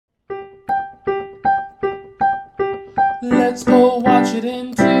Let's go watch it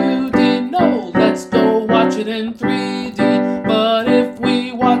in 2D. No, let's go watch it in 3D. But if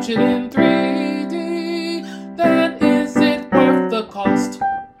we watch it in 3D, then is it worth the cost?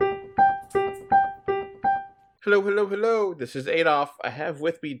 Hello. This is Adolf. I have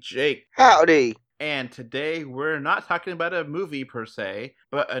with me Jake. Howdy. And today we're not talking about a movie per se,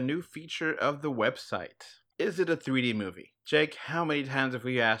 but a new feature of the website. Is it a 3D movie? Jake, how many times have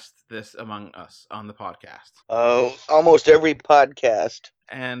we asked this among us on the podcast? Oh, almost every podcast.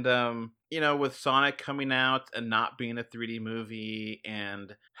 And, with Sonic coming out and not being a 3D movie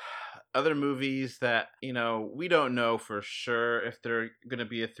and other movies that, we don't know for sure if they're going to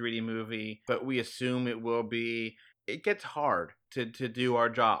be a 3D movie, but we assume it will be, it gets hard to do our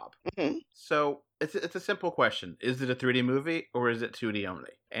job. Mm-hmm. So it's a simple question. Is it a 3D movie or is it 2D only?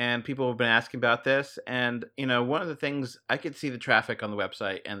 And people have been asking about this. And, one of the things, I could see the traffic on the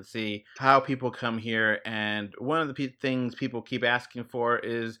website and see how people come here. And one of the things people keep asking for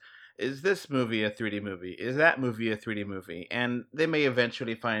is this movie a 3D movie? Is that movie a 3D movie? And they may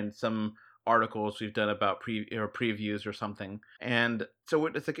eventually find some articles we've done about previews or something. And so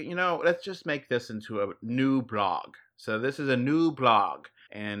it's like, let's just make this into a new blog. So this is a new blog.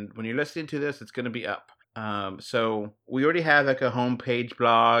 And when you're listening to this, it's going to be up. So we already have like a homepage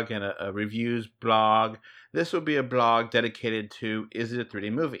blog and a reviews blog. This will be a blog dedicated to, is it a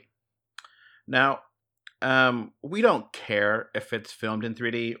 3D movie? Now, we don't care if it's filmed in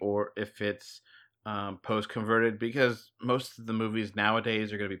 3D or if it's post-converted, because most of the movies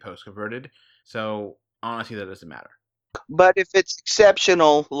nowadays are going to be post-converted. So honestly, that doesn't matter. But if it's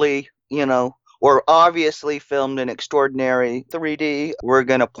exceptionally, or obviously filmed in extraordinary 3D, we're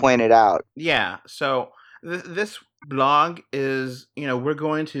going to point it out. Yeah, so this blog is, we're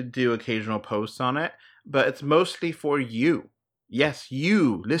going to do occasional posts on it, but it's mostly for you. Yes,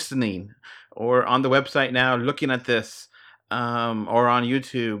 you listening, or on the website now looking at this, or on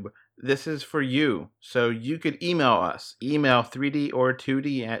YouTube. This is for you. So you could email us, email 3D or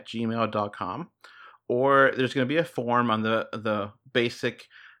 2D at gmail.com, or there's going to be a form on the basic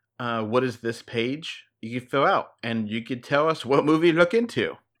what is this page you can fill out, and you could tell us what movie to look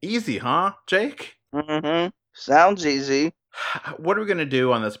into. Easy, huh, Jake? Mm-hmm. Sounds easy. What are we going to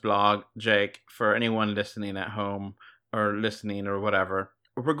do on this blog, Jake, for anyone listening at home or listening or whatever?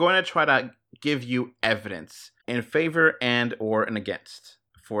 We're going to try to give you evidence in favor and or and against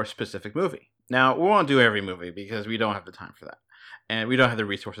for a specific movie. Now, we won't do every movie because we don't have the time for that, and we don't have the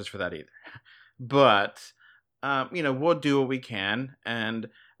resources for that either. But, we'll do what we can, and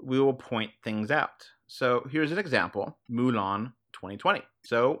we will point things out. So here's an example, Mulan 2020.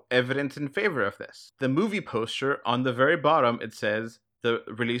 So evidence in favor of this. The movie poster on the very bottom, it says the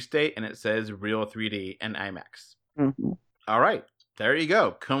release date and it says real 3D and IMAX. Mm-hmm. All right, there you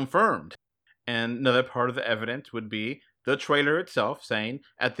go, confirmed. And another part of the evidence would be the trailer itself saying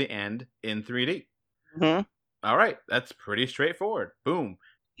at the end in 3D. Mm-hmm. All right, that's pretty straightforward. Boom.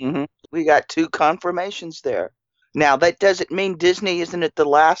 Mm-hmm. We got two confirmations there. Now, that doesn't mean Disney isn't at the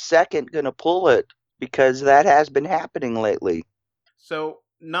last second going to pull it, because that has been happening lately. So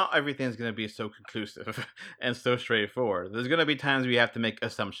not everything's going to be so conclusive and so straightforward. There's going to be times we have to make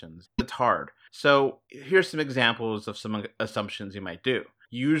assumptions. It's hard. So here's some examples of some assumptions you might do.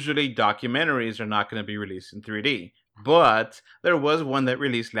 Usually documentaries are not going to be released in 3D, but there was one that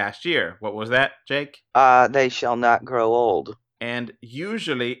released last year. What was that, Jake? They Shall Not Grow Old. And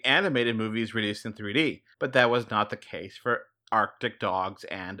usually animated movies released in 3D, but that was not the case for Arctic Dogs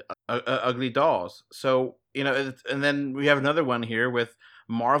and Ugly Dolls. So, and then we have another one here with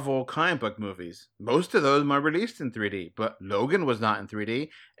Marvel comic book movies. Most of those are released in 3D, but Logan was not in 3D,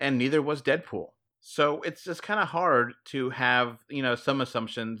 and neither was Deadpool. So it's just kind of hard to have, some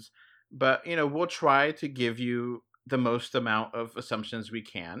assumptions, but, we'll try to give you the most amount of assumptions we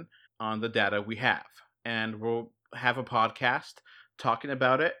can on the data we have. And we'll have a podcast talking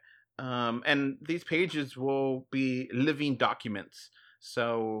about it. And these pages will be living documents.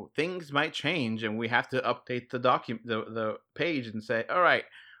 So things might change and we have to update the page and say, all right,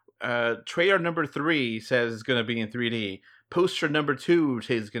 trailer number 3 says it's going to be in 3D. Poster number 2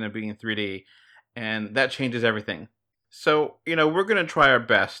 says it's going to be in 3D. And that changes everything. So, we're going to try our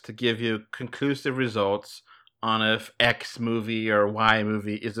best to give you conclusive results on if X movie or Y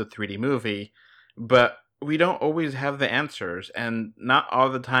movie is a 3D movie. But we don't always have the answers, and not all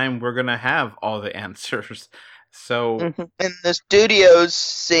the time we're going to have all the answers. So, And the studios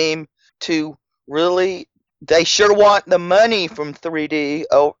seem to really, they sure want the money from 3D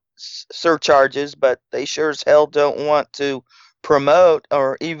surcharges, but they sure as hell don't want to promote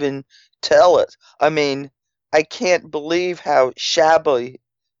or even tell us. I mean, I can't believe how shabby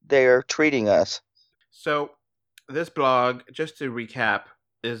they're treating us. So this blog, just to recap,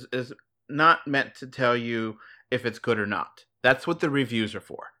 is not meant to tell you if it's good or not. That's what the reviews are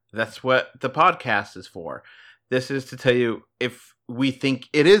for. That's what the podcast is for. This is to tell you if we think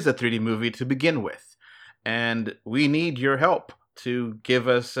it is a 3D movie to begin with. And we need your help to give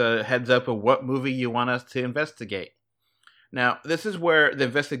us a heads up of what movie you want us to investigate. Now, this is where the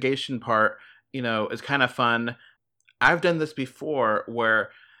investigation part, is kind of fun. I've done this before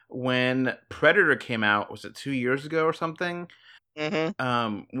where when Predator came out, was it 2 years ago or something?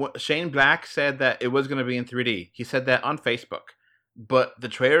 Shane Black said that it was going to be in 3D. He said that on Facebook. But the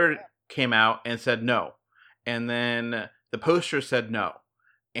trailer came out and said no. And then the poster said no.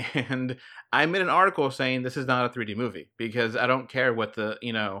 And I made an article saying this is not a 3D movie because I don't care what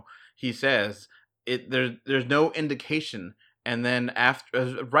he says. There's no indication. And then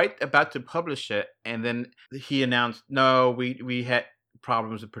after, right about to publish it, and then he announced, no, we had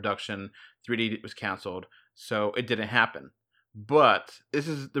problems with production. 3D was canceled, so it didn't happen. But this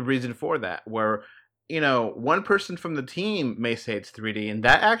is the reason for that, where one person from the team may say it's 3D, and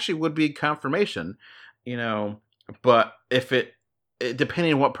that actually would be confirmation. But if it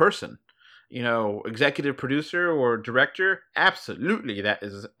depending on what person, executive producer or director, absolutely that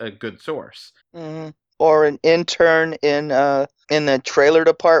is a good source. Mm-hmm. Or an intern in the trailer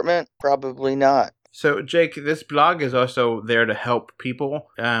department, probably not. So, Jake, this blog is also there to help people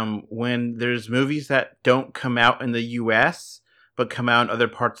when there's movies that don't come out in the U.S., but come out in other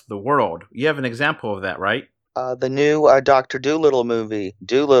parts of the world. You have an example of that, right? The new Dr. Dolittle movie,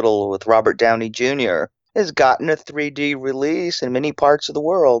 Dolittle with Robert Downey Jr., has gotten a 3D release in many parts of the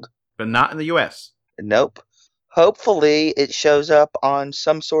world. But not in the U.S. Nope. Hopefully, it shows up on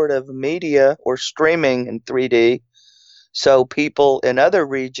some sort of media or streaming in 3D, so people in other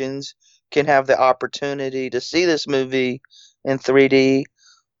regions can have the opportunity to see this movie in 3D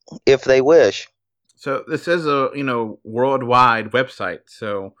if they wish. So this is a, worldwide website.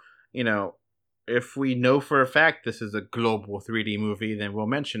 So, if we know for a fact this is a global 3D movie, then we'll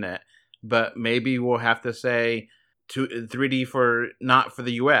mention it. But maybe we'll have to say 3D for not for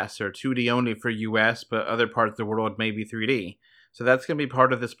the US, or 2D only for US, but other parts of the world maybe 3D. So that's going to be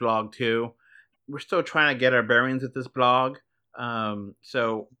part of this blog too. We're still trying to get our bearings with this blog.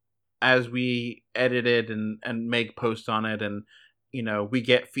 So as we edit it and make posts on it, and we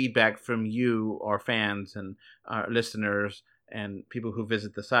get feedback from you, our fans and our listeners and people who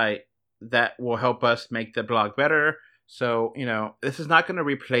visit the site, that will help us make the blog better. So, this is not going to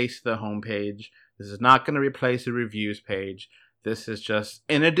replace the homepage. This is not going to replace the reviews page. This is just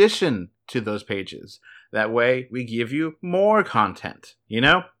in addition to those pages. That way we give you more content,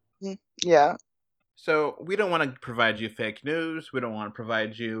 Yeah. So we don't want to provide you fake news. We don't want to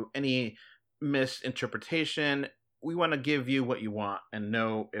provide you any misinterpretation. We want to give you what you want and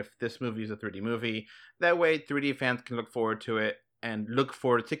know if this movie is a 3D movie. That way 3D fans can look forward to it and look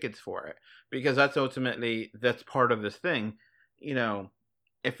for tickets for it. Because that's part of this thing.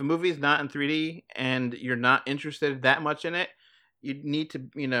 If a movie is not in 3D and you're not interested that much in it, you need to,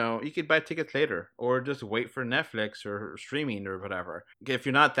 you could buy tickets later or just wait for Netflix or streaming or whatever if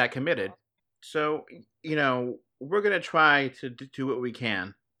you're not that committed. So, we're going to try to do what we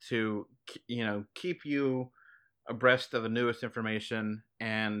can to, keep you abreast of the newest information.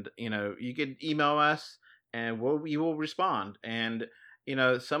 And, you can email us and we will respond. And,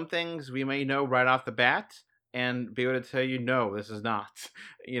 some things we may know right off the bat and be able to tell you, no, this is not,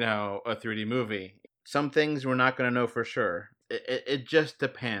 a 3D movie. Some things we're not going to know for sure. It just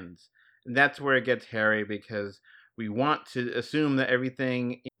depends. And that's where it gets hairy, because we want to assume that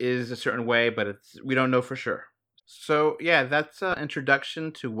everything is a certain way, but we don't know for sure. So yeah, that's an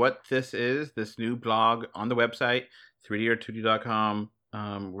introduction to what this is, this new blog on the website, 3dor2d.com.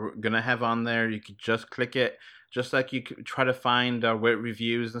 We're going to have on there, you could just click it, just like you could try to find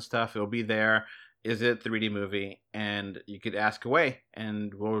reviews and stuff. It'll be there. Is it a 3D movie? And you could ask away,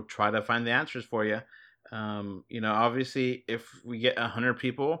 and we'll try to find the answers for you. Obviously, if we get 100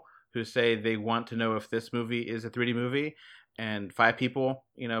 people who say they want to know if this movie is a 3D movie, and 5 people,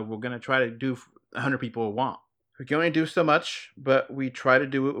 we're going to try to do 100 people want. We can only do so much, but we try to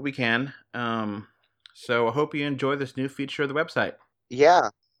do what we can. So I hope you enjoy this new feature of the website. Yeah.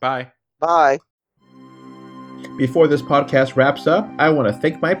 Bye. Bye. Before this podcast wraps up, I want to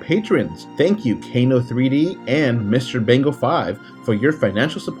thank my patrons. Thank you, Kano3D and Mr. Bengal 5 for your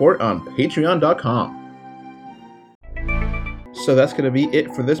financial support on patreon.com. So that's going to be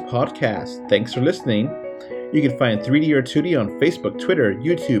it for this podcast. Thanks for listening. You can find 3D or 2D on Facebook, Twitter,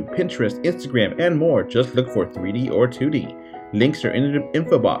 YouTube, Pinterest, Instagram, and more. Just look for 3D or 2D. Links are in the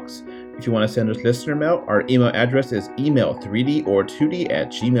info box. If you want to send us listener mail, our email address is email3d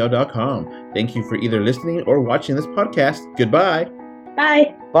or2d@gmail.com. Thank you for either listening or watching this podcast. Goodbye.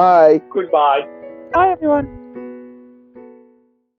 Bye. Bye. Goodbye. Bye, everyone.